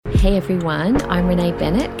Hey everyone, I'm Renee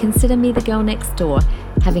Bennett. Consider me the girl next door,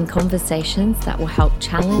 having conversations that will help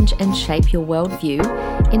challenge and shape your worldview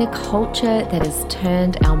in a culture that has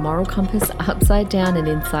turned our moral compass upside down and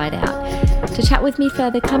inside out. To chat with me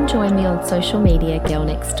further, come join me on social media,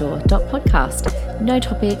 girlnextdoor.podcast. No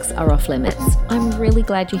topics are off limits. I'm really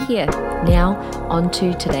glad you're here. Now, on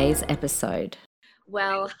to today's episode.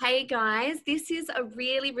 Well, hey guys, this is a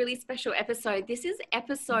really, really special episode. This is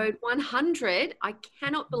episode 100. I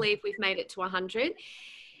cannot believe we've made it to 100.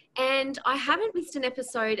 And I haven't missed an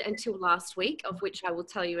episode until last week, of which I will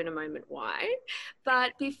tell you in a moment why.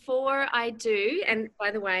 But before I do, and by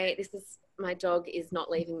the way, my dog is not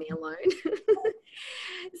leaving me alone.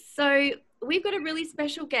 So we've got a really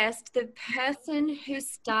special guest, the person who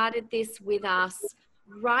started this with us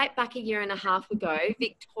right back a year and a half ago.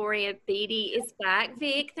 Victoria Beattie is back.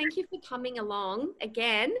 Vic, thank you for coming along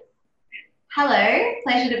again. Hello,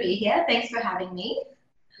 pleasure to be here. Thanks for having me.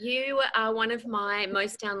 You are one of my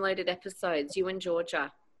most downloaded episodes, you and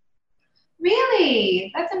Georgia.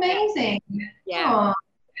 Really? That's amazing. Yeah.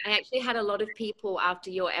 I actually had a lot of people after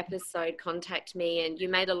your episode contact me, and you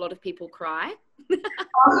made a lot of people cry.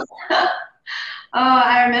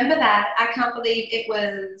 I remember that. I can't believe it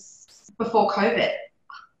was before COVID.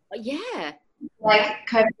 Yeah. Like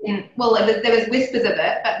COVID, there was whispers of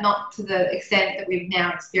it, but not to the extent that we've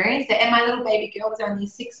now experienced it. And my little baby girl was only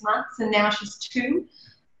 6 months, and now she's 2.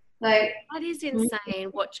 That is insane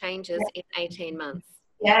what changes in 18 months.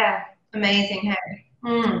 Yeah, amazing. Hey.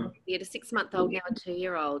 You had a 6-month-old, now a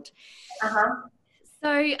 2-year-old.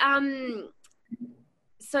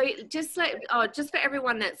 So just for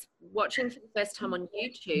everyone that's watching for the first time on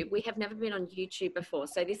YouTube, we have never been on YouTube before.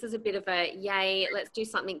 So this is a bit of a yay, let's do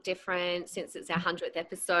something different since it's our 100th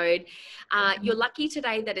episode. You're lucky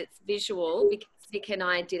today that it's visual because Vic and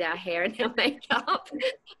I did our hair and our makeup.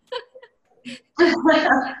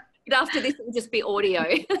 After this, it'll just be audio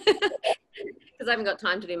because I haven't got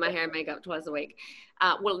time to do my hair and makeup twice a week.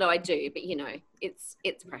 Well, no, I do, but it's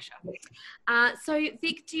pressure. So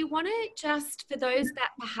Vic, do you want to just, for those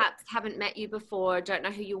that perhaps haven't met you before, don't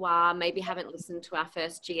know who you are, maybe haven't listened to our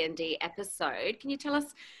first GND episode, can you tell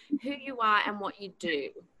us who you are and what you do?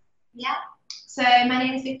 Yeah. So my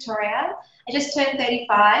name is Victoria. I just turned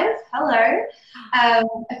 35. Hello. A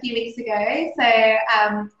few weeks ago. So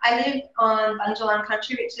I live on Bunjalung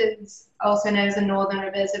country, which is also known as the Northern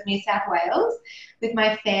Rivers of New South Wales, with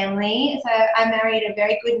my family. So I married a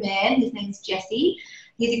very good man. His name's Jesse.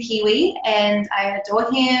 He's a Kiwi, and I adore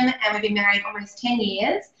him. And we've been married almost 10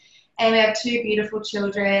 years. And we have 2 beautiful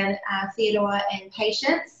children, Theodore and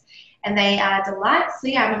Patience. And they are delights. So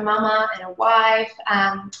yeah, I'm a mama and a wife.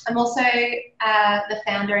 I'm also the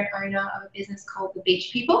founder and owner of a business called The Beach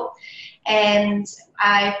People. And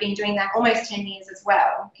I've been doing that almost 10 years as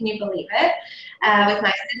well. Can you believe it? With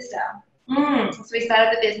my sister. So we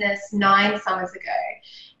started the business 9 summers ago.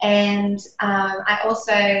 And I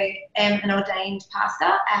also am an ordained pastor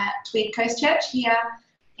at Tweed Coast Church here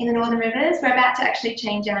in the Northern Rivers. We're about to actually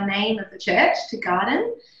change our name of the church to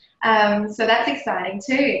Garden. So that's exciting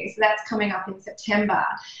too. So that's coming up in September.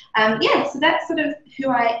 So that's sort of who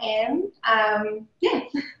I am.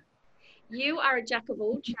 You are a jack of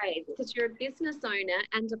all trades because you're a business owner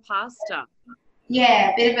and a pastor.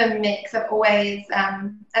 Yeah, a bit of a mix. I've always,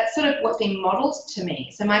 that's sort of what's been modelled to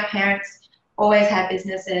me. So my parents always had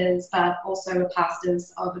businesses, but also were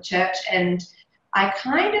pastors of a church. And I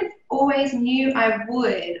kind of always knew I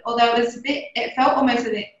would, although it felt almost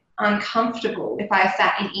a bit uncomfortable if I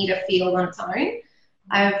sat in either field on its own.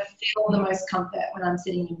 I feel the most comfort when I'm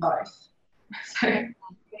sitting in both. So,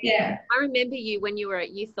 yeah. I remember you when you were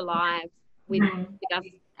at Youth Alive with us,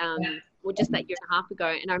 just that year and a half ago,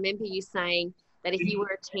 and I remember you saying that if you were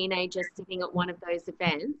a teenager sitting at one of those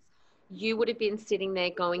events, you would have been sitting there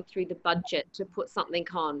going through the budget to put something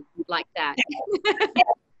on like that.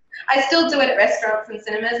 I still do it at restaurants and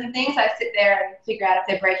cinemas and things. I sit there and figure out if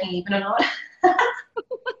they're breaking even or not.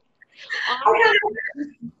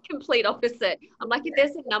 Complete opposite. I'm like, if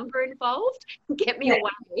there's a number involved, get me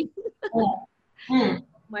away.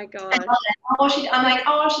 My God. I'm like,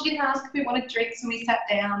 she didn't ask if we wanted drinks when we sat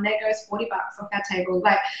down. There goes $40 off our table.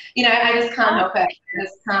 Like, I just can't help it. I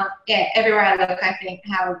just can't. Yeah, everywhere I look, I think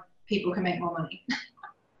how people can make more money.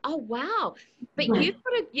 Oh, wow. But you've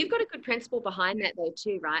got a good principle behind that though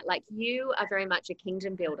too, right? Like you are very much a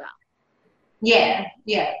kingdom builder. Yeah,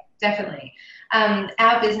 definitely.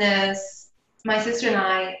 Our business, my sister and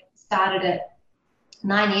I started it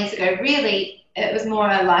 9 years ago. Really, it was more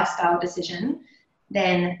a lifestyle decision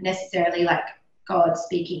than necessarily like God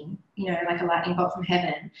speaking, like a lightning bolt from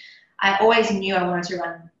heaven. I always knew I wanted to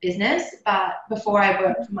run business, but before I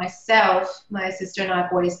worked for myself, my sister and I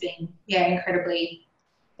have always been, incredibly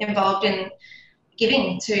involved in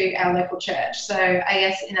giving to our local church. So I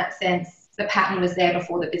guess in that sense, the pattern was there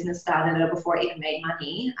before the business started or before it even made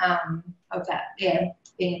money, of that,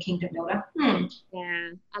 being a kingdom builder.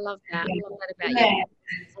 Yeah, I love that. I love that about Yeah. you.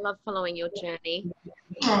 I love following your journey.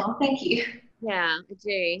 Oh, thank you. Yeah, I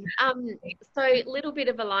do. So a little bit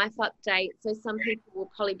of a life update. So some people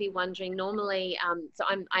will probably be wondering normally, so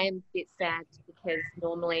I am a bit sad because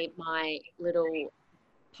normally my little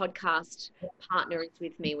podcast partner is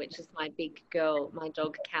with me, which is my big girl, my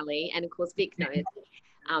dog Callie. And of course Vic knows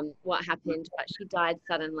what happened, but she died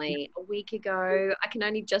suddenly a week ago. I can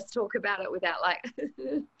only just talk about it without like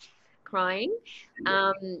crying.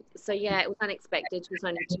 So yeah, it was unexpected. She was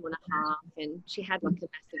only 2.5 and she had like a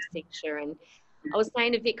massive seizure. And I was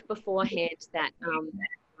saying to Vic beforehand that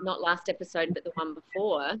not last episode, but the one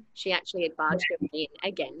before, she actually had barged her in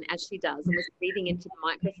again, as she does, and was breathing into the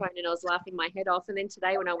microphone, and I was laughing my head off. And then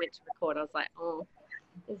today when I went to record, I was like, oh,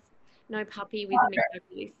 there's no puppy with me. I'm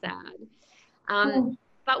really sad.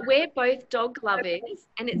 But we're both dog lovers,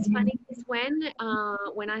 and it's funny because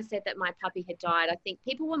when I said that my puppy had died, I think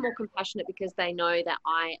people were more compassionate because they know that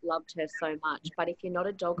I loved her so much. But if you're not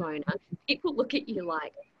a dog owner, people look at you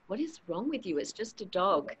like, what is wrong with you? It's just a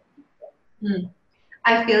dog.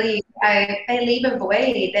 I feel you. They leave a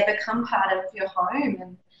void. They become part of your home,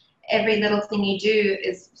 and every little thing you do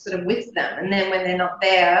is sort of with them. And then when they're not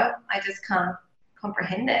there, I just can't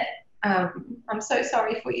comprehend it. I'm so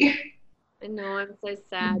sorry for you. I know, I'm so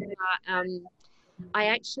sad. But,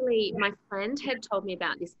 my friend had told me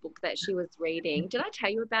about this book that she was reading. Did I tell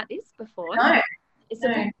you about this before? No. It's a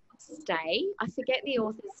book called Stay. I forget the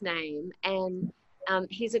author's name. And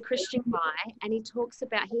he's a Christian guy. And he talks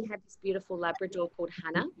about, he had this beautiful Labrador called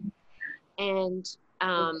Hannah. And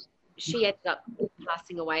she ended up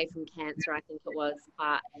passing away from cancer, I think it was.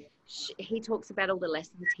 But he talks about all the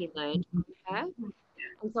lessons he learned from her.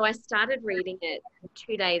 And so I started reading it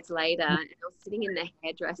 2 days later, and I was sitting in the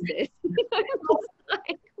hairdressers, I was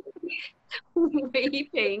like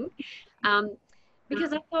weeping,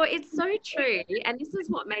 because I thought it's so true. And this is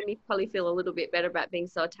what made me probably feel a little bit better about being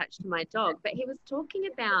so attached to my dog. But he was talking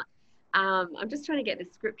about, I'm just trying to get the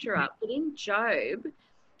scripture up, but in Job,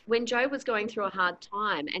 when Job was going through a hard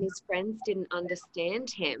time and his friends didn't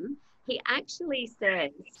understand him, he actually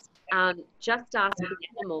says, just ask the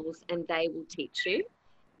animals and they will teach you.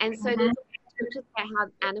 And so there's scriptures about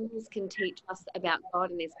how animals can teach us about God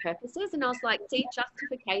and his purposes. And I was like, see,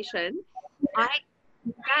 justification, that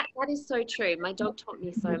is so true. My dog taught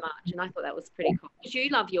me so much, and I thought that was pretty cool. Because you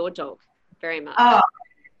love your dog very much. Oh,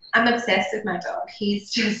 I'm obsessed with my dog.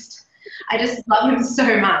 I just love him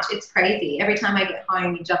so much. It's crazy. Every time I get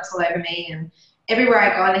home, he jumps all over me, and everywhere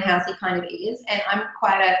I go in the house, he kind of is. And I'm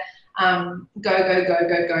quite a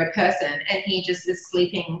go person, and he just is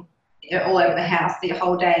sleeping all over the house the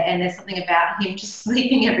whole day. And there's something about him just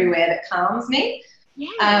sleeping everywhere that calms me.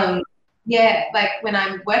 Yeah. Like when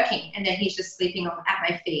I'm working and then he's just sleeping at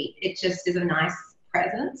my feet, it just is a nice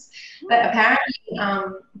presence. But apparently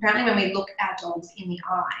when we look our dogs in the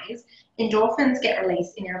eyes, endorphins get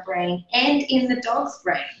released in our brain and in the dog's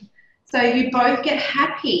brain. So you both get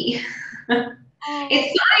happy.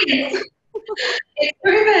 It's science. It's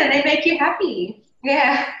proven. They make you happy.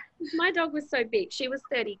 Yeah. My dog was so big. She was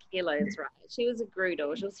 30 kilos, right? She was a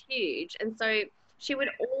Groodle. She was huge. And so she would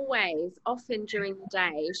always, often during the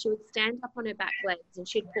day, she would stand up on her back legs and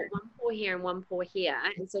she'd put one paw here and one paw here.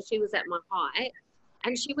 And so she was at my height.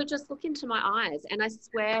 And she would just look into my eyes. And I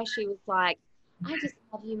swear she was like, I just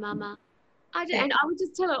love you, Mama. And I would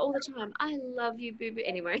just tell her all the time, I love you, boo-boo.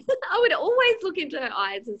 Anyway, I would always look into her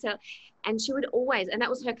eyes and she would always, and that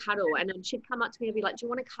was her cuddle. And then she'd come up to me and be like, do you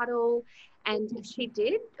want to cuddle? And if she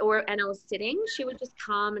did, and I was sitting, she would just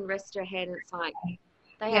come and rest her head. And it's like,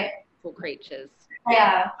 they are beautiful creatures.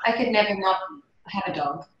 Yeah, I could never not have a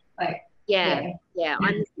dog. Yeah,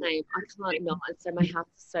 I'm the same. I can't not. And so my house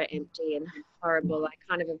is so empty and horrible. I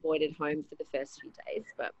kind of avoided home for the first few days,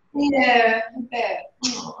 but yeah, I bet.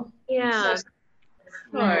 Yeah.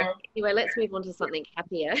 So anyway, let's move on to something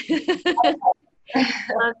happier.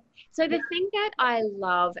 So the thing that I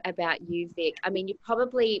love about you, Vic, I mean, you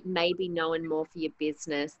probably may be known more for your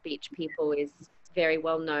business. Beach People is very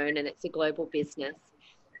well known and it's a global business.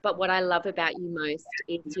 But what I love about you most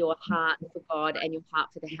is your heart for God and your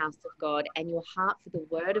heart for the house of God and your heart for the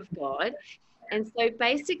word of God. And so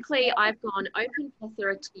basically I've gone open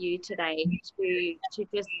plethora to you today to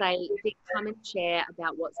just say, Vic, come and share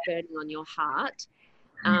about what's burning on your heart.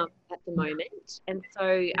 at the moment. And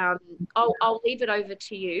so I'll leave it over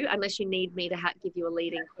to you unless you need me to give you a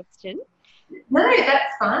leading question. No,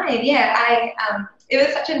 that's fine. Yeah, it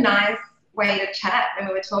was such a nice way to chat when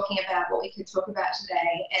we were talking about what we could talk about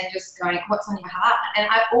today and just going, what's on your heart? And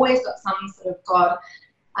I've always got some sort of God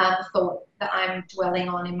thought that I'm dwelling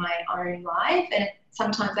on in my own life. And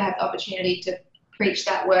sometimes I have the opportunity to preach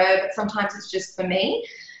that word, but sometimes it's just for me.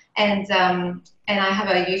 And I have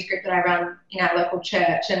a youth group that I run in our local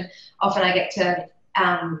church, and often I get to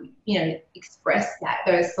express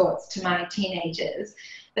those thoughts to my teenagers.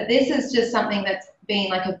 But this is just something that's been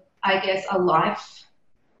like a life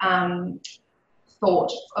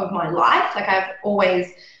thought of my life. Like I've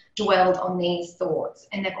always dwelled on these thoughts,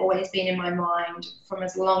 and they've always been in my mind from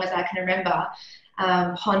as long as I can remember,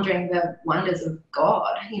 pondering the wonders of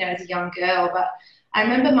God, as a young girl. But I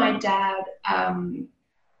remember my dad,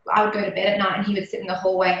 I would go to bed at night and he would sit in the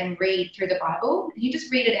hallway and read through the Bible. He'd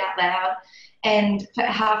just read it out loud and for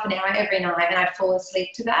half an hour every night, and I'd fall asleep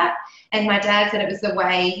to that. And my dad said it was the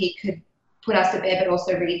way he could put us to bed but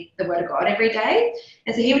also read the Word of God every day.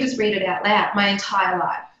 And so he would just read it out loud my entire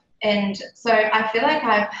life. And so I feel like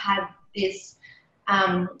I've had this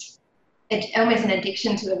almost an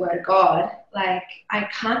addiction to the Word of God. Like I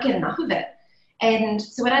can't get enough of it. And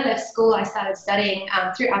so when I left school, I started studying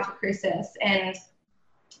through Alpha Crucis and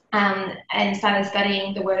started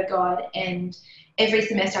studying the Word of God. And every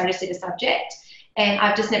semester I just did a subject, and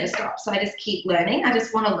I've just never stopped. So I just keep learning. I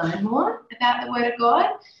just want to learn more about the Word of God.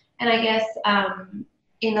 And I guess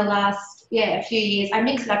in the last few years, I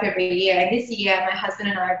mix it up every year. And this year, my husband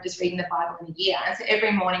and I are just reading the Bible in a year. And so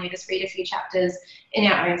every morning we just read a few chapters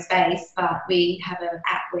in our own space, but we have an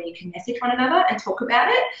app where you can message one another and talk about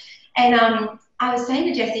it. And I was saying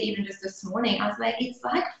to Jessie even just this morning, I was like, it's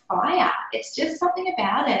like fire. It's just something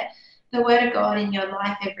about it. The Word of God in your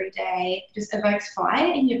life every day just evokes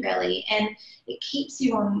fire in your belly, and it keeps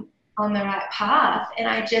you on the right path. And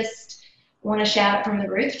I just want to shout it from the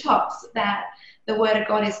rooftops that the Word of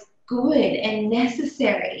God is good and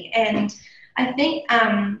necessary. And I think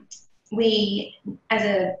we as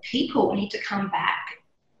a people need to come back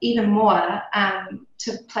even more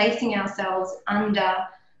to placing ourselves under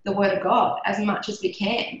the Word of God as much as we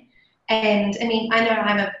can. And I mean, I know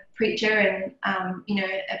I'm a preacher and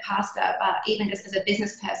a pastor, but even just as a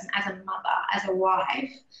business person, as a mother, as a wife,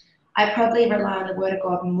 I probably rely on the Word of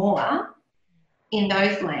God more in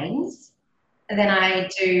those lanes than I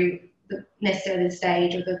do necessarily the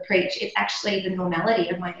stage or the preach. It's actually the normality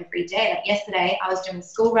of my everyday. Like yesterday, I was doing a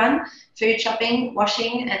school run, food shopping,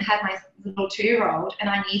 washing, and had my little 2-year-old, and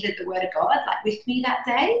I needed the Word of God with me that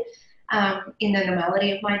day, in the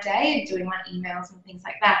normality of my day, doing my emails and things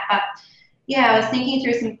like that. But yeah, I was thinking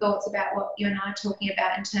through some thoughts about what you and I are talking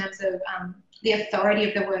about in terms of the authority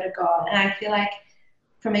of the Word of God. And I feel like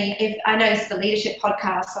for me, if I know it's the leadership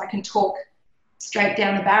podcast, so I can talk straight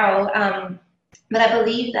down the barrel, but I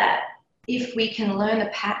believe that if we can learn the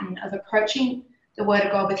pattern of approaching the Word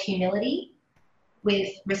of God with humility, with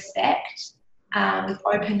respect, with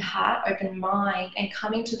open heart, open mind, and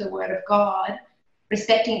coming to the Word of God,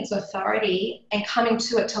 respecting its authority, and coming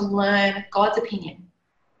to it to learn God's opinion.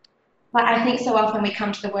 But I think so often we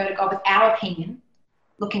come to the Word of God with our opinion,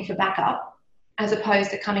 looking for backup, as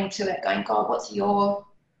opposed to coming to it going, God, what's your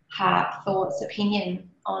heart, thoughts, opinion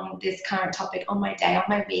on this current topic, on my day, on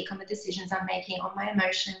my week, on the decisions I'm making, on my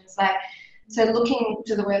emotions? So looking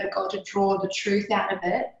to the Word of God to draw the truth out of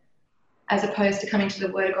it, as opposed to coming to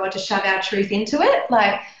the Word of God to shove our truth into it.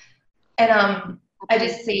 I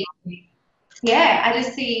just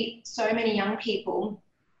see so many young people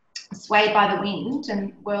swayed by the wind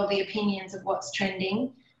and worldly opinions of what's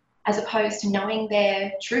trending, as opposed to knowing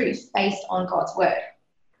their truth based on God's Word.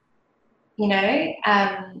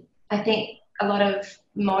 I think a lot of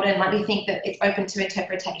modern, we think that it's open to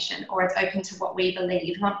interpretation or it's open to what we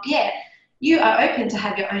believe. You are open to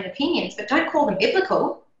have your own opinions, but don't call them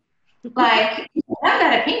biblical. You have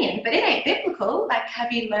that opinion, but it ain't biblical.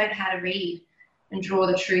 Have you learned how to read and draw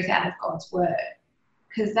the truth out of God's Word?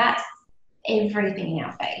 Because that's everything in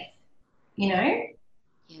our faith,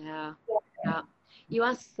 Yeah. You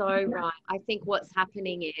are so right. I think what's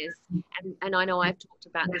happening is, and I know I've talked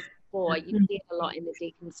about this before, you see it a lot in the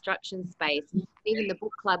deconstruction space. Even the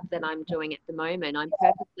book club that I'm doing at the moment, I'm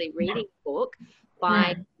purposely reading a book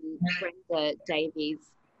by Brenda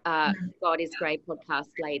Davies, God is Grey podcast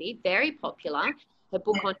lady, very popular, her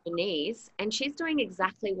book On Your Knees, and she's doing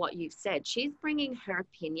exactly what you've said. She's bringing her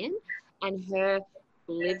opinion and her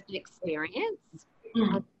lived experience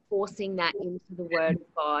and forcing that into the Word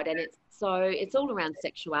of God. And it's all around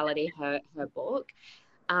sexuality, her book.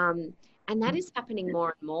 And that is happening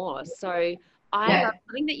more and more. So I love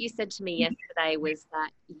something that you said to me yesterday was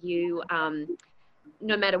that you,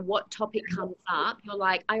 no matter what topic comes up, you're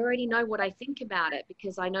like, I already know what I think about it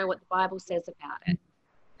because I know what the Bible says about it.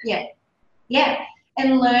 Yeah. Yeah.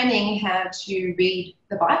 And learning how to read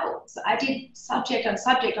the Bible. So I did subject on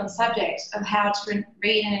subject on subject of how to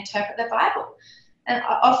read and interpret the Bible. And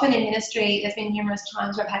often in ministry, there's been numerous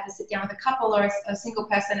times where I've had to sit down with a couple or a single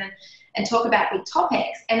person and talk about big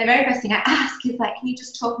topics. And the very first thing I ask is like, can you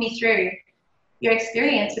just talk me through your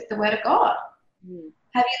experience with the Word of God?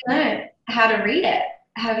 Have you learned how to read it?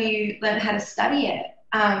 Have you learned how to study it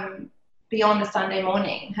beyond the Sunday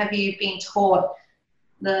morning? Have you been taught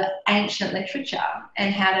the ancient literature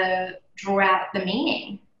and how to draw out the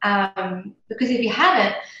meaning? Because if you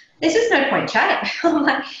haven't, there's just no point chatting.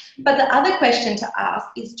 But the other question to ask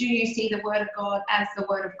is, do you see the Word of God as the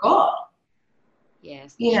Word of God?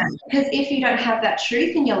 Yes. You know, because if you don't have that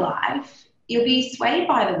truth in your life, you'll be swayed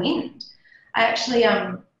by the wind. I actually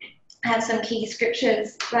have some key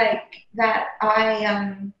scriptures like that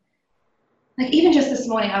like even just this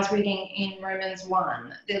morning I was reading in Romans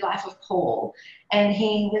 1, the life of Paul, and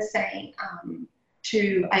he was saying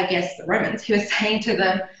to, I guess, the Romans, he was saying to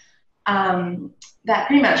them that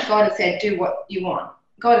pretty much God had said, do what you want.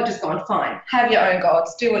 God had just gone, fine, have your own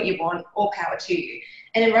gods, do what you want, all power to you.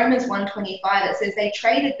 And in Romans 1:25 it says they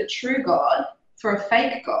traded the true God for a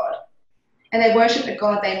fake God, and they worshipped the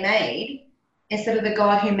God they made instead of the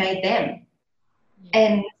God who made them.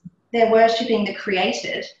 And they're worshipping the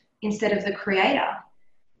created instead of the creator.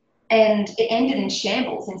 And it ended in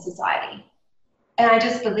shambles in society. And I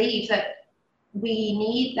just believe that we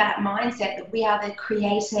need that mindset that we are the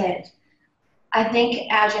created. I think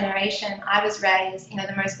our generation, I was raised in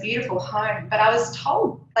the most beautiful home, but I was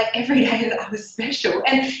told like every day that I was special.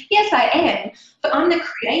 And yes, I am, but I'm the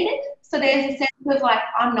created. So there's a sense of like,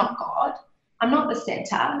 I'm not God. I'm not the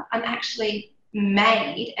center. I'm actually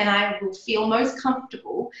made, and I will feel most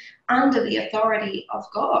comfortable under the authority of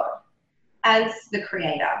God as the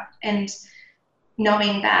creator, and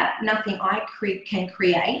knowing that nothing I can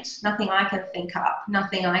create, nothing I can think up,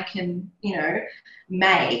 nothing I can,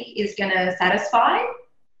 make is going to satisfy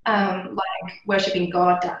like worshipping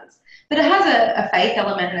God does. But it has a faith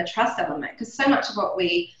element and a trust element, because so much of what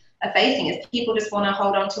we are facing is people just want to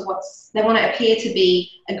hold on to they want to appear to be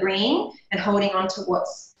agreeing and holding on to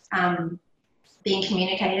what's being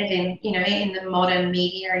communicated in the modern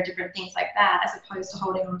media and different things like that, as opposed to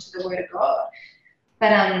holding on to the Word of God.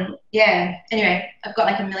 But anyway, I've got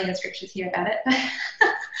like a million scriptures here about it.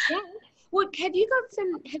 Yeah. Well, have you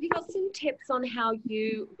got some tips on how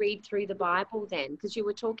you read through the Bible then? Because you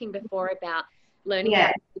were talking before about learning how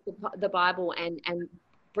to read the Bible and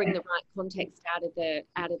bring the right context out of the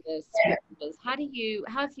scriptures. How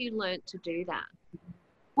have you learnt to do that?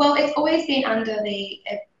 Well, it's always been under the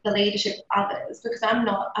leadership of others, because I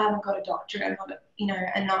haven't got a doctorate, I'm not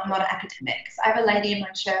and I'm not an academic. So I have a lady in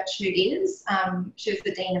my church who is, she was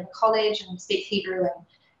the dean of a college and speaks Hebrew and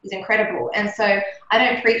is incredible. And so I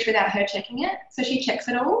don't preach without her checking it. So she checks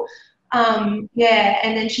it all. And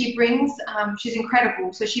then she brings, she's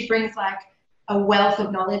incredible. So she brings like a wealth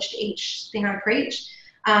of knowledge to each thing I preach.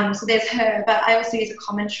 So there's her, but I also use a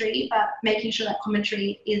commentary, but making sure that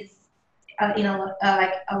commentary is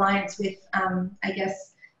like alliance with, I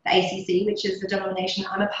guess, the ACC, which is the denomination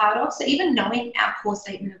I'm a part of. So even knowing our core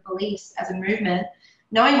statement of beliefs as a movement,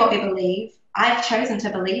 knowing what we believe, I've chosen to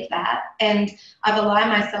believe that, and I've aligned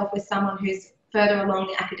myself with someone who's further along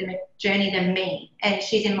the academic journey than me, and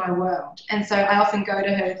she's in my world. And so I often go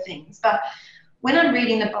to her things. But when I'm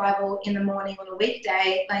reading the Bible in the morning on a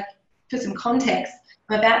weekday, like for some context,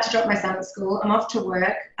 I'm about to drop my son at school, I'm off to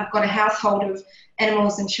work, I've got a household of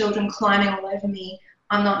animals and children climbing all over me.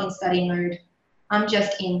 I'm not in study mode. I'm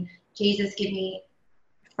just in, Jesus, give me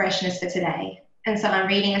freshness for today. And so I'm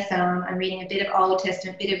reading a psalm, I'm reading a bit of Old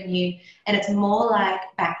Testament, a bit of New, and it's more like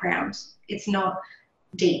background. It's not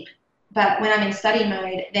deep. But when I'm in study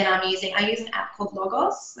mode, then I use an app called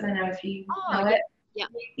Logos. I don't know if you know it. Yeah.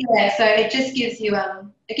 Yeah, so it just gives you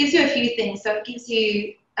a few things. So it gives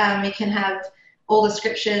you, you can have all the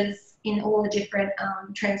scriptures in all the different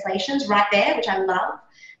translations right there, which I love.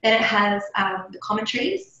 Then it has the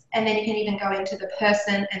commentaries, and then you can even go into the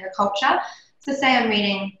person and the culture. So say I'm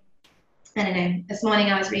reading, I don't know, this morning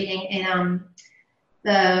I was reading in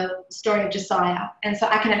the story of Josiah, and so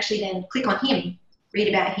I can actually then click on him, read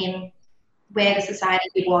about him, where the society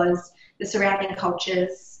he was, the surrounding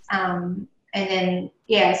cultures, and then,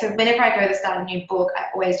 so whenever I go to start a new book, I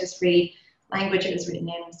always just read language it was written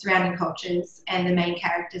in, surrounding cultures, and the main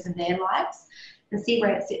characters and their lives, and see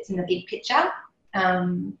where it sits in the big picture,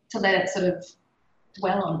 to let it sort of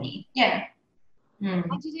dwell on me. Yeah. I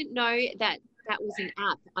didn't know that that was an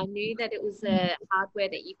app. I knew that it was a hardware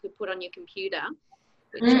that you could put on your computer,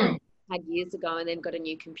 which I had years ago and then got a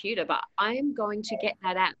new computer. But I am going to get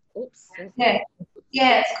that app. Oops.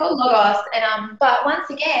 Yeah, it's called Logos. And but once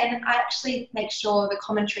again, I actually make sure the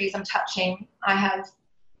commentaries I'm touching,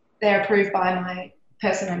 they're approved by my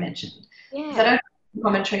person I mentioned. Yeah. So I don't do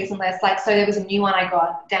commentaries unless, like, so there was a new one I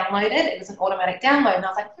got downloaded. It was an automatic download, and I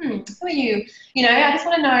was like, who are you? You know, I just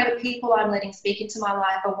want to know that people I'm letting speak into my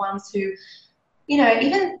life are ones who, you know,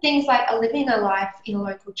 even things like are living a life in a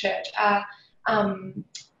local church, are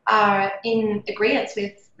in agreement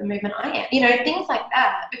with the movement I am. You know, things like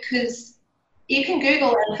that, because you can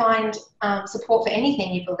Google and find support for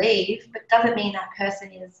anything you believe, but doesn't mean that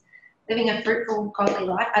person is living a fruitful, godly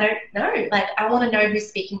life. I don't know. Like, I want to know who's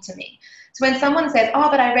speaking to me. So when someone says, oh,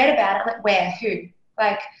 but I read about it, I'm like, where, who?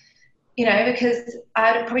 Like, you know, because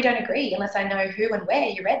I probably don't agree unless I know who and where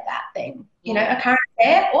you read that thing. You know, a current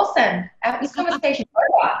affair, awesome. This conversation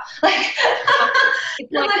over. Like,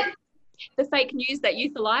 it's like the fake news that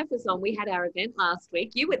Youth Alive was on. We had our event last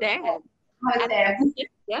week. You were there. I was there.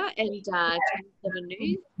 Yeah, and 27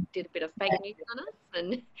 News did a bit of fake news on us.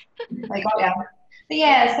 And like, yeah. But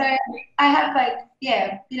yeah, so I have a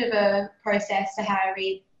bit of a process to how I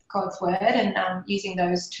read God's word, and using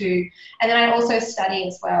those two. And then I also study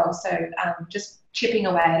as well. So just chipping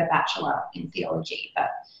away at a bachelor in theology, but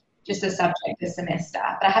just a subject this semester.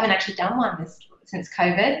 But I haven't actually done one since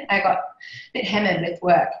COVID. I got a bit hammered with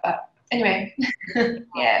work, but anyway,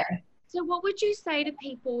 yeah. So what would you say to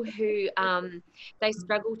people who they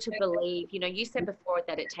struggle to believe? You know, you said before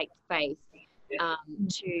that it takes faith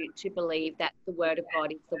to believe that the word of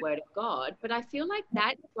God is the word of God. But I feel like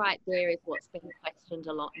that right there is what's being questioned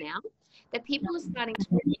a lot now, that people are starting to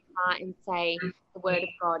look apart and say the word of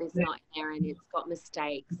God is not inerrant, it's got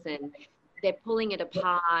mistakes, and they're pulling it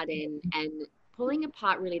apart and pulling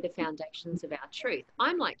apart really the foundations of our truth.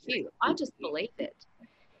 I'm like you. I just believe it.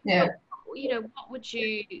 Yeah. But, you know, what would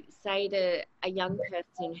you say to a young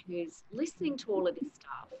person who's listening to all of this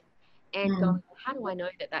stuff and going, how do I know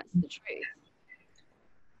that that's the truth?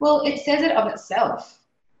 Well, it says it of itself.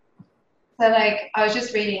 So, like, I was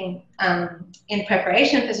just reading in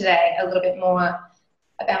preparation for today a little bit more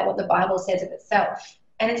about what the Bible says of itself.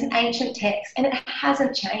 And it's an ancient text, and it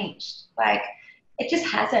hasn't changed. Like, it just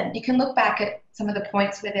hasn't. You can look back at some of the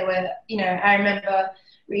points where there were, you know, I remember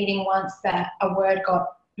reading once that a word got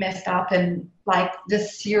messed up, and like the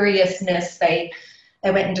seriousness, they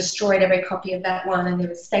went and destroyed every copy of that one, and there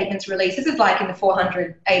were statements released. This is like in the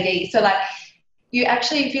 400 AD. So, like, you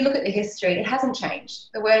actually, if you look at the history, it hasn't changed.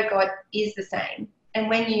 The word of God is the same. And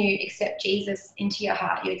when you accept Jesus into your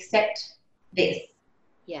heart, you accept this.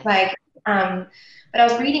 Yeah. Like, but I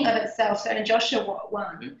was reading of itself. So in Joshua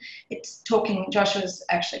 1, Joshua's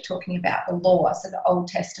actually talking about the law, so the Old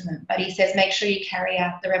Testament. But he says, make sure you carry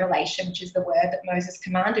out the revelation, which is the word that Moses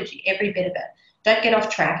commanded you, every bit of it. Don't get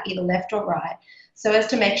off track, either left or right, so as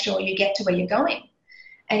to make sure you get to where you're going.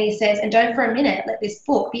 And he says, and don't for a minute let this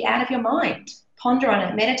book be out of your mind. Ponder on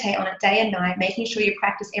it, meditate on it day and night, making sure you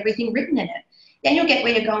practice everything written in it. Then you'll get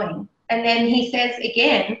where you're going. And then he says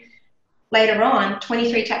again, later on,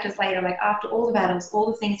 23 chapters later, like after all the battles, all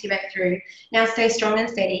the things he went through, now stay strong and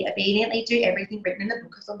steady, obediently do everything written in the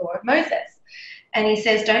book of the law of Moses. And he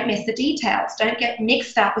says, don't miss the details. Don't get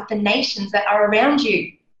mixed up with the nations that are around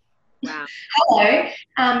you. Wow.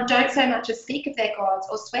 Hello. Don't so much as speak of their gods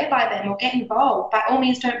or swear by them or get involved. By all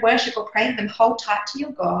means, don't worship or pray to them. Hold tight to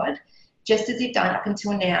your God, just as you've done up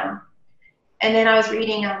until now. And then I was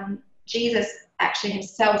reading, Jesus actually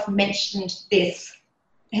himself mentioned this.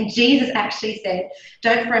 And Jesus actually said,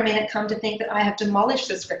 don't for a minute come to think that I have demolished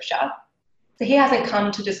the scripture. So he hasn't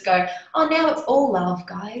come to just go, oh, now it's all love,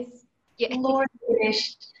 guys. Yeah. The law is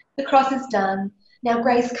finished. The cross is done. Now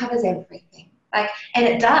grace covers everything. And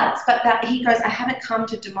it does. But that he goes, I haven't come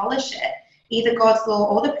to demolish it, either God's law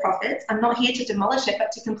or the prophets. I'm not here to demolish it,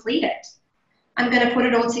 but to complete it. I'm going to put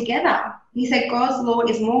it all together. He said God's law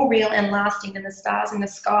is more real and lasting than the stars in the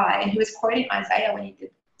sky. And he was quoting Isaiah when he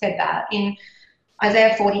said that. In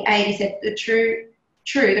Isaiah 48, he said, true,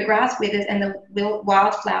 the grass withers and the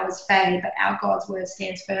wildflowers fade, but our God's word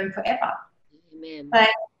stands firm forever. Amen. Like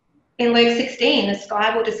in Luke 16, the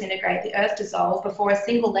sky will disintegrate, the earth dissolve before a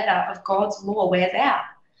single letter of God's law wears out.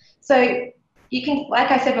 So you can,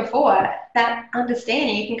 like I said before, that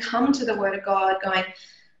understanding, you can come to the word of God going,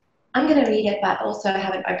 I'm going to read it, but also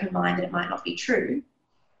have an open mind that it might not be true.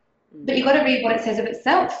 But you've got to read what it says of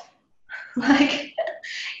itself. Like,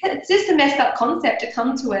 it's just a messed up concept to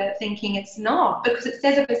come to it thinking it's not, because it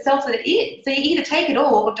says of itself that it is. So you either take it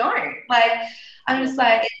all or don't. Like, I'm just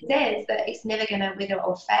like, it says that it's never going to wither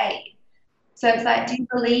or fade. So it's like, do you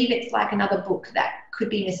believe it's like another book that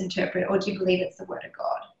could be misinterpreted, or do you believe it's the Word of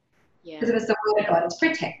God? Yeah. Because if it's the Word of God, it's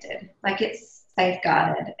protected, like it's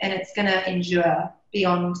safeguarded, and it's going to endure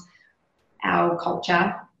beyond our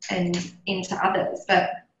culture and into others.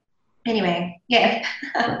 But anyway, yeah.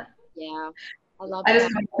 Yeah. I love I that.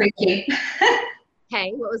 just got preachy.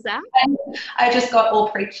 Hey, what was that? I just got all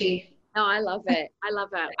preachy. No, I love it. I love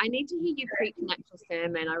it. I need to hear you preach an actual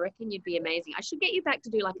sermon. I reckon you'd be amazing. I should get you back to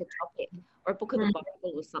do like a topic or a book of the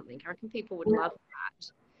Bible or something. I reckon people would love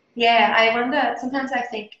that. Yeah, I wonder, sometimes I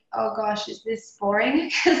think, oh gosh, is this boring?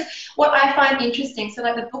 Because what I find interesting, so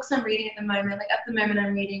like the books I'm reading at the moment, like at the moment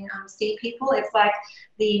I'm reading Sea People. It's like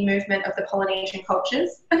the movement of the Polynesian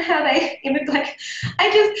cultures and how they like,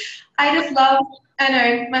 I just love, I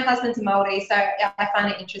know my husband's a Maori, so I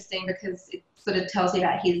find it interesting because it sort of tells you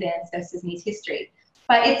about his ancestors and his history.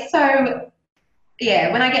 But it's so,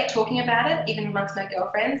 yeah, when I get talking about it, even amongst my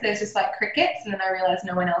girlfriends, there's just like crickets, and then I realize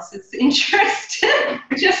no one else is interested,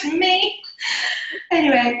 just me.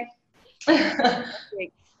 Anyway. Someone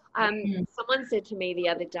said to me the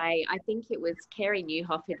other day, I think it was Carey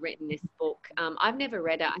Nieuwhof had written this book. I've never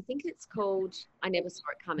read it. I think it's called I Never Saw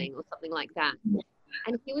It Coming or something like that.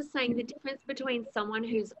 And he was saying the difference between someone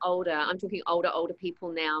who's older, I'm talking older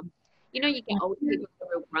people now. You know, you get older people who are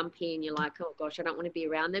real grumpy and you're like, oh gosh, I don't want to be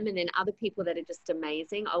around them. And then other people that are just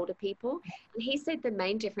amazing, older people. And he said the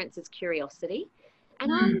main difference is curiosity.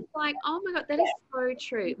 And I was like, oh my God, that is so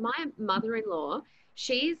true. My mother-in-law,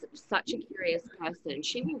 she's such a curious person.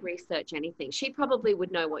 She will research anything. She probably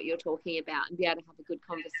would know what you're talking about and be able to have a good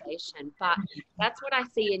conversation. But that's what I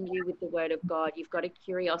see in you with the Word of God. You've got a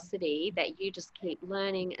curiosity that you just keep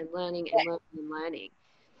learning and learning and learning and learning.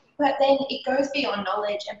 But then it goes beyond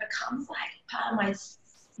knowledge and becomes like part of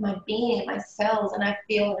my being, my cells, and I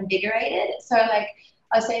feel invigorated. So like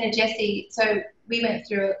I was saying to Jessie, so we went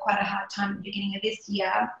through quite a hard time at the beginning of this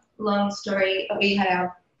year. Long story, but we had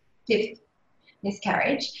our 5th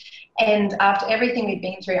miscarriage. And after everything we'd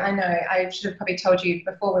been through, I know I should have probably told you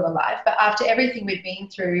before we were live, but after everything we'd been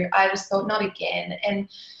through, I just thought, not again. And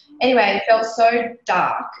anyway, it felt so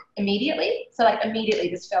dark immediately. So like immediately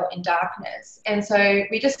just felt in darkness. And so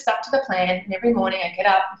we just stuck to the plan. And every morning I get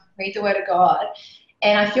up, read the Word of God,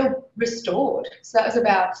 and I feel restored. So that was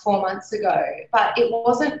about 4 months ago. But it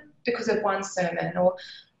wasn't because of one sermon or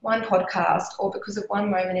one podcast or because of one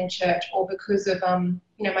moment in church or because of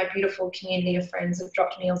my beautiful community of friends who've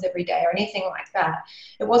dropped meals every day or anything like that.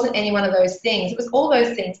 It wasn't any one of those things. It was all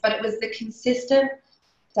those things, but it was the consistent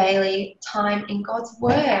daily time in God's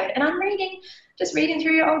Word. And I'm just reading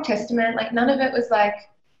through your Old Testament. Like none of it was like,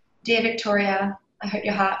 dear Victoria, I hope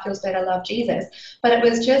your heart feels better, love Jesus. But it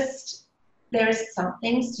was just, there is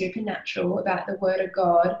something supernatural about the Word of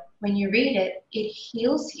God. When you read it, it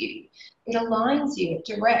heals you. It aligns you, it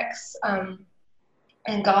directs and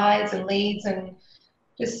guides and leads and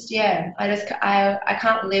just, yeah, I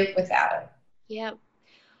can't live without it. Yeah.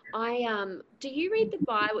 Do you read the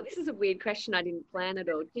Bible? This is a weird question. I didn't plan at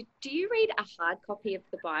all. Do you read a hard copy of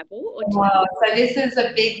the Bible? So this is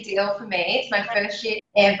a big deal for me. It's my first year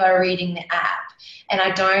ever reading the app and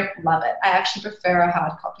I don't love it. I actually prefer a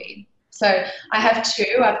hard copy. So I have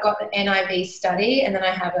 2. I've got the NIV study and then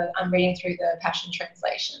I'm reading through the Passion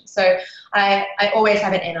Translation. So I always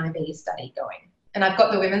have an NIV study going. And I've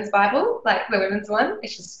got the women's Bible, like the women's one.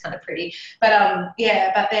 It's just kind of pretty. But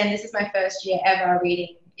but then this is my first year ever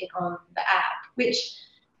reading it on the app, which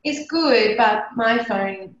is good, but my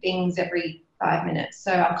phone dings every 5 minutes.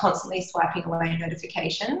 So I'm constantly swiping away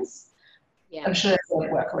notifications. Yeah. I'm sure there's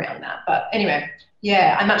a work around that. But anyway,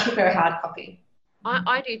 yeah, I much prefer a hard copy.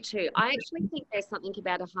 I do too. I actually think there's something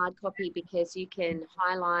about a hard copy because you can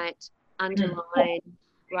highlight, underline,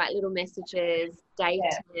 write little messages, date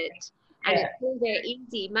it, and it's all there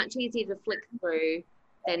easy, much easier to flick through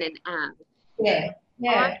than an app. Yeah,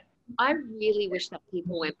 yeah. I really wish that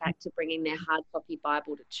people went back to bringing their hard copy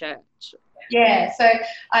Bible to church. Yeah, so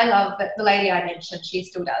I love that the lady I mentioned, she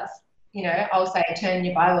still does. You know, I'll say, turn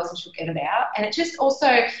your Bibles and she'll get it out. And it just also,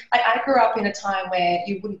 like I grew up in a time where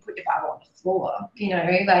you wouldn't put your Bible on the floor, you know,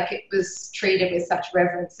 like it was treated with such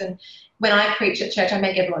reverence. And when I preach at church, I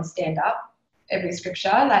make everyone stand up, every scripture,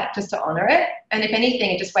 like just to honor it. And if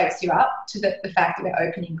anything, it just wakes you up to the fact that we're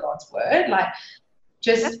opening God's Word. Like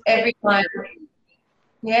just every time,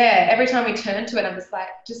 every time we turn to it, I'm just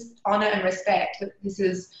like, just honor and respect that this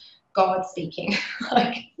is God speaking.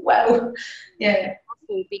 Like, wow, yeah.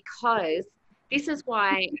 Because this is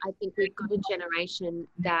why I think we've got a generation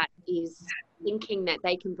that is thinking that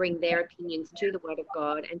they can bring their opinions to the Word of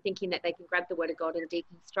God and thinking that they can grab the Word of God and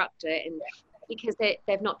deconstruct it, and because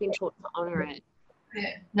they've not been taught to honour it.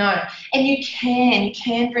 Yeah, no. And you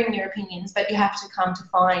can bring your opinions, but you have to come to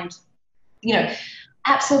find,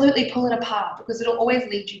 absolutely pull it apart, because it'll always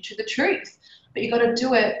lead you to the truth. But you've got to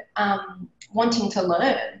do it wanting to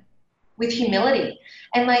learn with humility.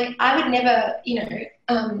 And like, I would never,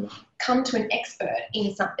 come to an expert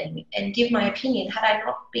in something and give my opinion had I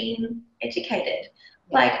not been educated.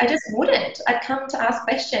 Like, I just wouldn't. I'd come to ask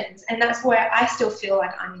questions, and that's where I still feel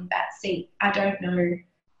like I'm in that seat. I don't know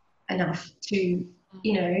enough to,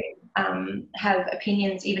 have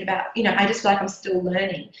opinions even about, I just feel like I'm still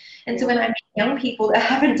learning. And so when I meet young people that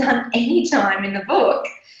haven't done any time in the book,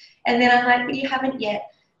 and then I'm like, but you haven't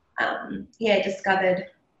yet, discovered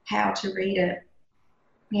how to read it.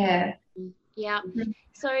 Yeah. Yeah.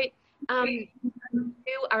 So you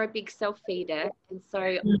are a big self-feeder, and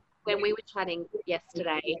so when we were chatting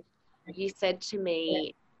yesterday, you said to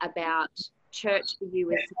me about church for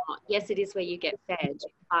you is not, yes, it is where you get fed,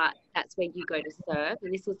 but that's where you go to serve.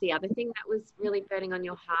 And this was the other thing that was really burning on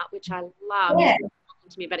your heart, which I love. Yeah. You were talking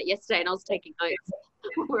to me about it yesterday, and I was taking notes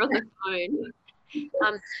when we were on the phone.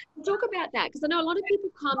 Talk about that, because I know a lot of people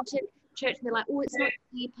come to church and they're like, oh, it's not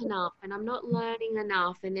deep enough and I'm not learning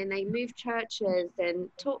enough, and then they move churches. And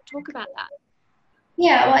talk about that.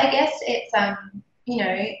 Yeah, well, I guess it's,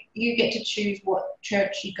 you get to choose what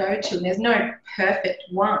church you go to, and there's no perfect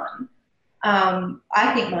one.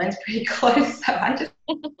 I think mine's pretty close, so I just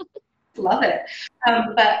love it.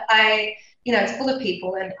 But it's full of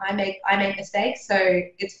people, and I make mistakes, so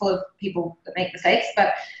it's full of people that make mistakes.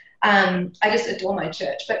 But I just adore my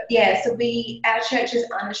church. But yeah, so our church is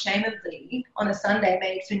unashamedly on a Sunday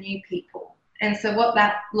made for new people, and so what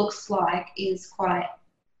that looks like is quite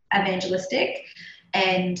evangelistic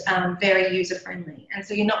and very user friendly. And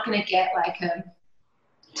so you're not going to get like a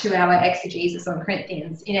 2-hour exegesis on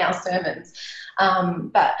Corinthians in our sermons.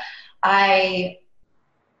 But I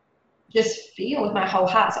just feel with my whole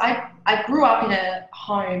heart. So I grew up in a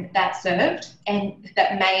home that served and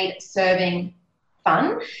that made serving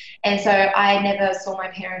fun. And so I never saw my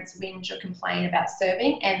parents whinge or complain about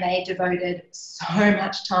serving, and they devoted so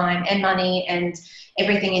much time and money and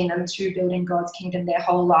everything in them to building God's kingdom their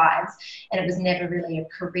whole lives. And it was never really a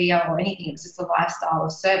career or anything. It was just a lifestyle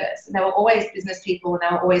of service. And they were always business people, and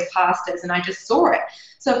they were always pastors, and I just saw it.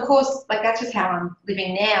 So of course, like, that's just how I'm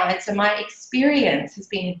living now. And so my experience has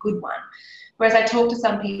been a good one. Whereas I talk to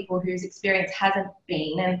some people whose experience hasn't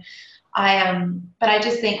been, and but I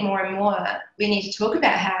just think more and more we need to talk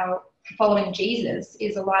about how following Jesus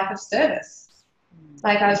is a life of service.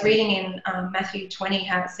 Like, I was reading in Matthew 20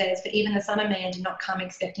 how it says, "For even the Son of Man did not come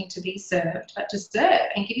expecting to be served, but to serve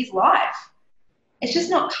and give his life." It's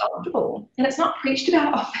just not comfortable, and it's not preached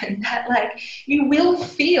about often, that like you will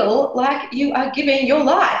feel like you are giving your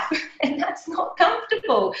life, and that's not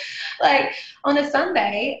comfortable. Like, on a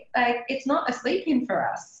Sunday, like, it's not a sleep-in for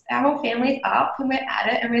us. Our whole family's up and we're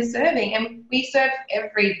at it and we're serving, and we serve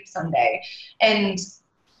every Sunday. And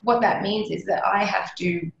what that means is that I have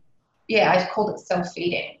to, I called it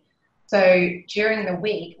self-feeding. So during the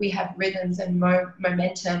week, we have rhythms and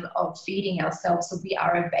momentum of feeding ourselves, so we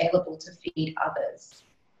are available to feed others.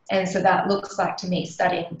 And so that looks like, to me,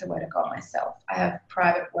 studying the Word of God myself. I have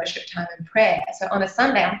private worship time and prayer. So on a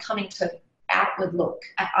Sunday, I'm coming to outward look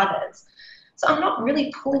at others. So I'm not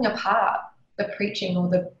really pulling apart the preaching or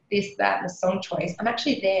the this, that, and the song choice. I'm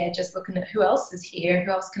actually there just looking at who else is here,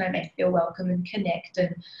 who else can I make feel welcome and connect,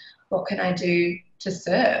 and what can I do to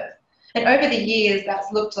serve. And over the years,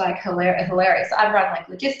 that's looked like hilarious. I've run like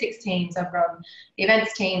logistics teams, I've run the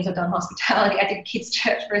events teams, I've done hospitality. I did kids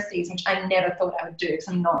church for a season, which I never thought I would do because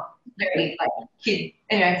I'm not very like kid,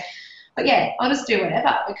 anyway. But yeah, I'll just do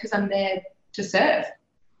whatever because I'm there to serve.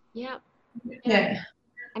 Yeah. Yeah.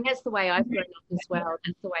 And that's the way I've grown up as well.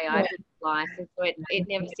 That's the way I've lived life. And so it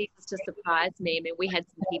never ceases to surprise me. I mean, we had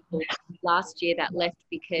some people last year that left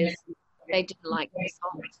because they didn't like the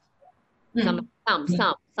songs.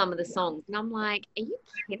 Some of the songs, and I'm like, are you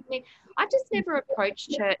kidding me? I just never approached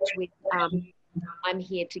church with I'm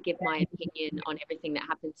here to give my opinion on everything that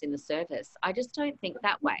happens in the service. I just don't think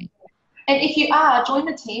that way. And if you are, join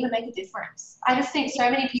the team and make a difference. I just think so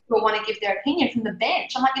many people want to give their opinion from the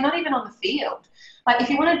bench. I'm like, you're not even on the field. Like, if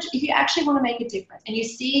you actually want to make a difference and you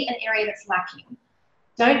see an area that's lacking,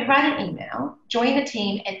 don't write an email, join the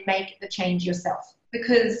team and make the change yourself.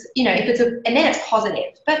 Because, if it's and then it's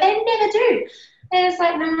positive, but they never do. They're just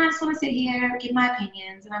like, no, I just want to sit here, give my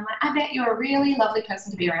opinions. And I'm like, I bet you're a really lovely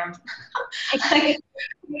person to be around.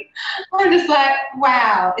 I'm just like,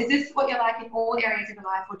 wow, is this what you're like in all areas of your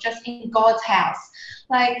life, or just in God's house?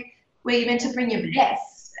 Like, where you're meant to bring your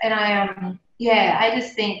best. And I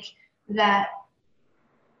just think that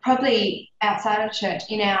probably outside of church,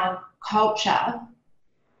 in our culture,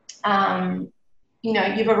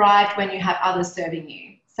 you've arrived when you have others serving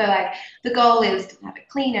you. So like the goal is to have it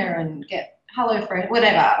cleaner and get hello friend,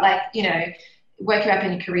 whatever, like, work you up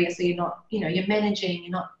in your career so you're not, you're managing,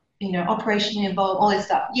 you're not, operationally involved, all this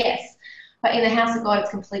stuff. Yes. But in the house of God, it's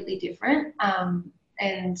completely different.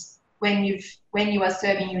 And when you are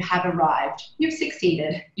serving, you have arrived. You've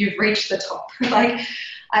succeeded. You've reached the top. Like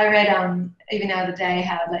I read even the other day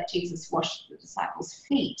how like Jesus washed the disciples'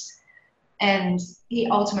 feet, and he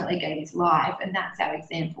ultimately gave his life, and that's our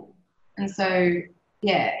example. And so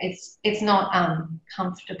yeah, it's not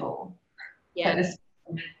comfortable. Yeah.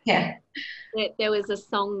 Yeah. There was a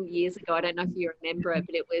song years ago, I don't know if you remember it,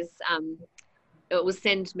 but it was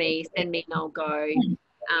Send Me and I'll Go.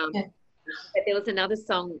 Yeah. But there was another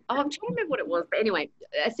song, I'm trying to remember what it was, but anyway,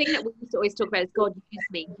 a thing that we used to always talk about is God, use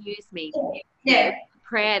me, use me. Yeah.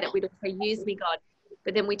 Prayer that we'd say, use me, God.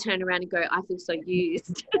 But then we turn around and go, I feel so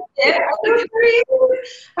used. Yeah,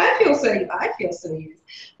 I feel so used.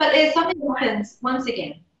 But there's something that happens once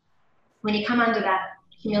again when you come under that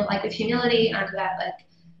with humility, under that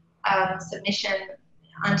submission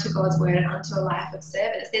unto God's word and unto a life of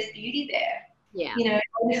service. There's beauty there. Yeah.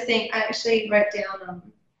 I actually wrote down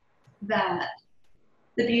that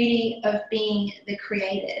the beauty of being the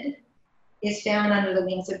created is found under the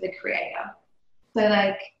wings of the Creator. So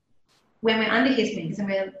like when we're under his wings and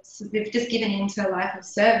we've just given into a life of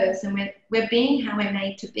service and we're being how we're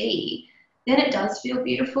made to be, then it does feel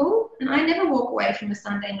beautiful. And I never walk away from a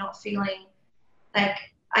Sunday not feeling like,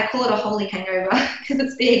 I call it a holy hangover because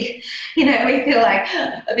it's big. We feel like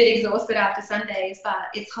a bit exhausted after Sundays, but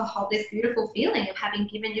it's this beautiful feeling of having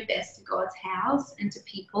given your best to God's house and to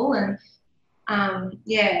people. And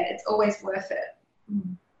it's always worth it.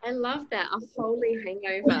 I love that, a holy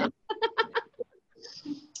hangover.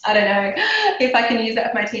 I don't know if I can use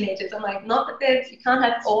that with my teenagers. I'm like, not that you can't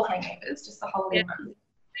have all hangovers, just a holy one.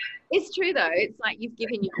 It's true though. It's like you've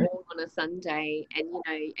given your all on a Sunday, and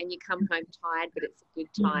and you come home tired, but it's a good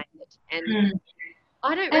time. And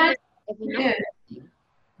I don't remember ever not.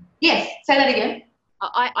 Yes, say that again.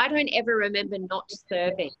 I don't ever remember not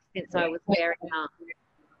serving since I was very young.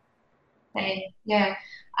 Yeah.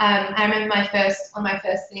 I remember one of my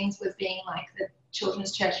first things was being like the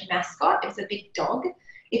children's church mascot. It was a big dog.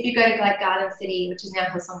 If you go to like Garden City, which is now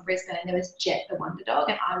Hillsong Brisbane, there was Jet the Wonder Dog,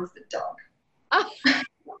 and I was the dog. Oh.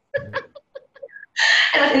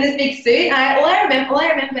 And I was in this big suit. And all I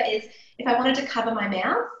remember is if I wanted to cover my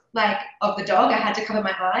mouth, like of the dog, I had to cover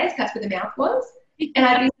my eyes. That's where the mouth was. And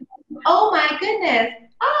I'd be, oh my goodness,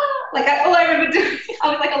 like that's all I remember doing.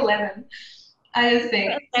 I was like 11. I just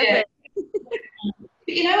think, yeah.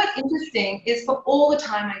 But what's interesting is for all the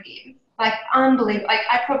time I give, like unbelievable, like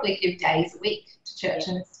I probably give days a week to church,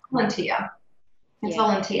 and it's volunteer.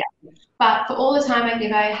 Volunteer. But for all the time I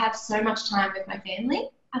give, I have so much time with my family.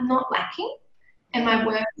 I'm not lacking, and my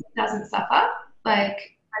work doesn't suffer.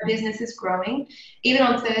 Like my business is growing. Even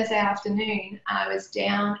on Thursday afternoon, I was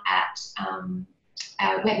down at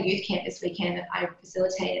we had a youth camp this weekend that I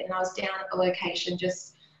facilitated, and I was down at the location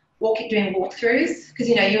just doing walkthroughs, because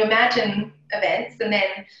you imagine events, and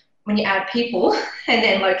then when you add people and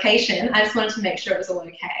then location, I just wanted to make sure it was all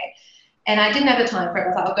okay. And I didn't have the time for it. I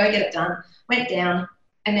was like, I'll go get it done. Went down,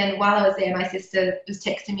 and then while I was there, my sister was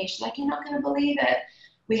texting me. She's like, you're not going to believe it.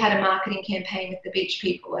 We had a marketing campaign with the beach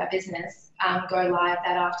people, our business, go live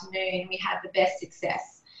that afternoon. We had the best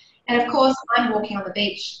success. And of course, I'm walking on the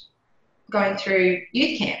beach going through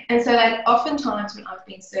youth camp. And so like oftentimes when I've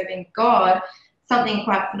been serving God, something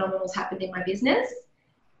quite phenomenal has happened in my business,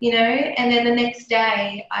 and then the next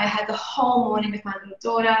day I had the whole morning with my little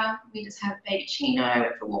daughter. We just had baby Chino,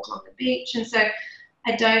 went for a walk along the beach. And so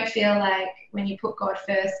I don't feel like when you put God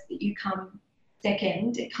first that you come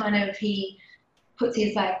second. It kind of, he puts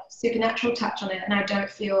his like supernatural touch on it, and I don't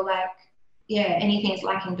feel like, anything's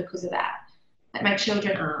lacking because of that. Like my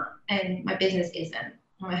children aren't, and my business isn't.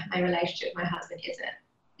 My relationship with my husband isn't.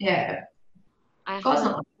 Yeah. I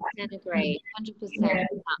 100% agree, 100%. Yeah.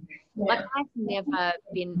 Like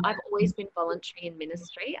I've always been voluntary in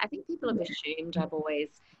ministry. I think people have assumed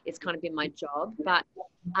it's kind of been my job, but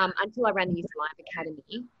until I ran the Youth Life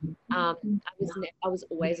Academy, I was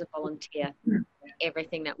always a volunteer.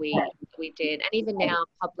 Everything that we did, and even now,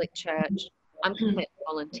 public church, I'm completely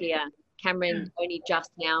volunteer. Cameron only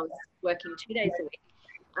just now is working 2 days a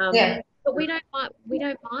week. But we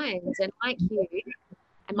don't mind, and like you.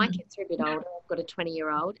 And my kids are a bit older. I've got a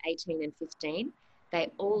 20-year-old, 18 and 15. They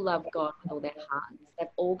all love God with all their hearts. They've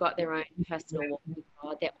all got their own personal walk with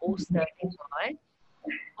God. They're all serving God.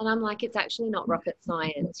 And I'm like, it's actually not rocket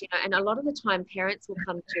science, And a lot of the time parents will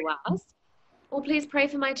come to us Or please pray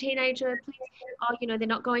for my teenager. Please, they're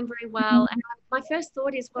not going very well. And my first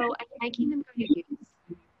thought is, well, are you making them go to youth?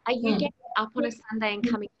 Are you getting up on a Sunday and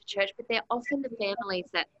coming to church? But they're often the families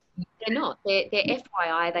that they're not. They're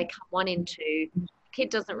FYI. They come 1 in 2. The kid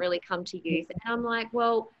doesn't really come to youth. And I'm like,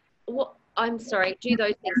 well, what? I'm sorry. Do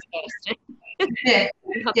those things first.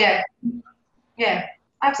 Yeah,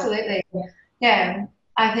 absolutely. Yeah,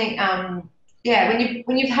 I think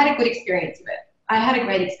when you've had a good experience of it. I had a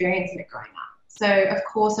great experience of it growing up. So of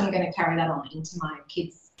course I'm going to carry that on into my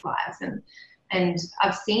kids' lives, and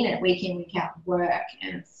I've seen it week in, week out work,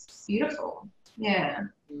 and it's beautiful. Yeah.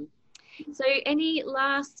 So any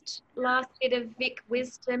last bit of Vic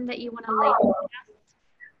wisdom that you want to leave with us?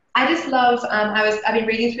 I just love, I've been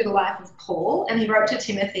reading through the life of Paul, and he wrote to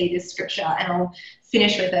Timothy this scripture, and I'll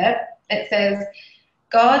finish with it. It says,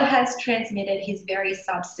 God has transmitted his very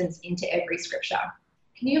substance into every scripture.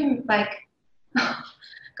 Can you,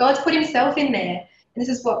 God's put himself in there. And this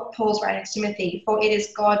is what Paul's writing to Timothy, for it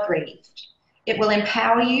is God-breathed. It will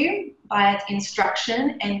empower you by its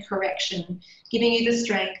instruction and correction, giving you the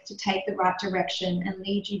strength to take the right direction and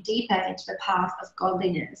lead you deeper into the path of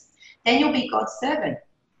godliness. Then you'll be God's servant,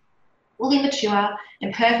 fully mature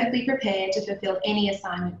and perfectly prepared to fulfill any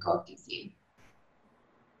assignment God gives you.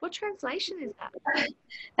 What translation is that?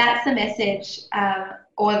 That's the Message,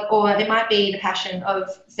 or it might be the Passion of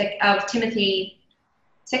Timothy,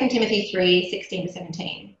 2 Timothy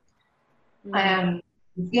 3:16-17.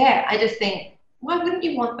 I just think, why wouldn't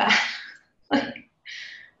you want that?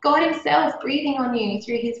 God himself breathing on you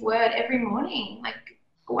through his word every morning.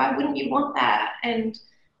 Why wouldn't you want that? And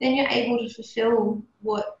then you're able to fulfill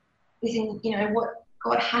what is in, what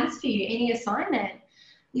God has for you, any assignment.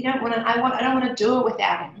 You don't want to, I don't want to do it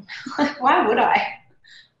without him. Why would I?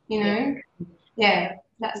 Yeah,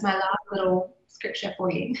 that's my last little scripture for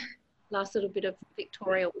you. Last little bit of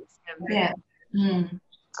Victoria wisdom. Yeah. Mm.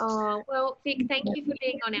 Oh, well, Vic, thank you for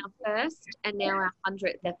being on our first and now our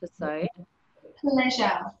 100th episode.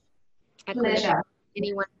 Pleasure. I couldn't have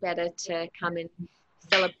anyone better to come and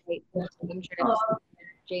celebrate the 100th episode of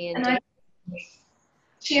G&D.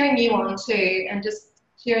 Cheering you on too, and just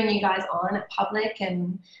cheering you guys on at public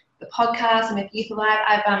and the podcast and with Youth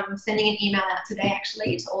Alive. I'm sending an email out today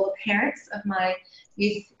actually to all the parents of my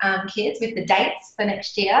youth kids with the dates for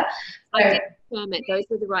next year. I did confirm it. Those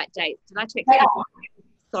were the right dates. Did I check that?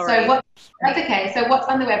 Sorry. That's okay. So what's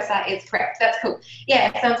on the website is correct. That's cool.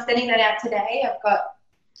 Yeah, so I'm sending that out today.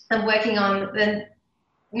 I'm working on the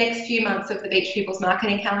next few months of the Beach Pupils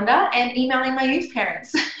marketing calendar and emailing my youth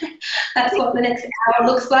parents. That's what the next hour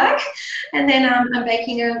looks like. And then I'm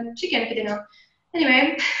baking a chicken for dinner.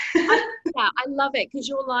 Anyway. I love it because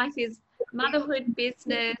your life is motherhood,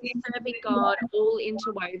 business, serving God, all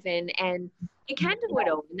interwoven, and you can do it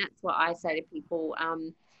all. And that's what I say to people.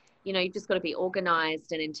 You've just got to be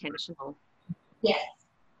organised and intentional. Yes,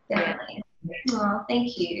 definitely. Yeah. Oh,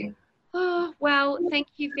 thank you. Oh, well, thank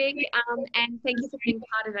you, Vic, and thank you for being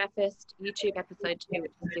part of our first YouTube episode too,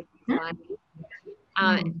 which is super exciting.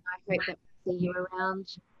 And I hope that we'll see you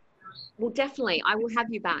around. Well, definitely, I will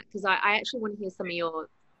have you back because I actually want to hear some of your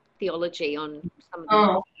theology on some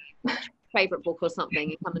of the favourite book or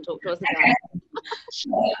something. You come and talk to us about it.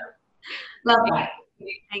 Love that.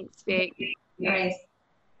 Thanks, Vic. Nice.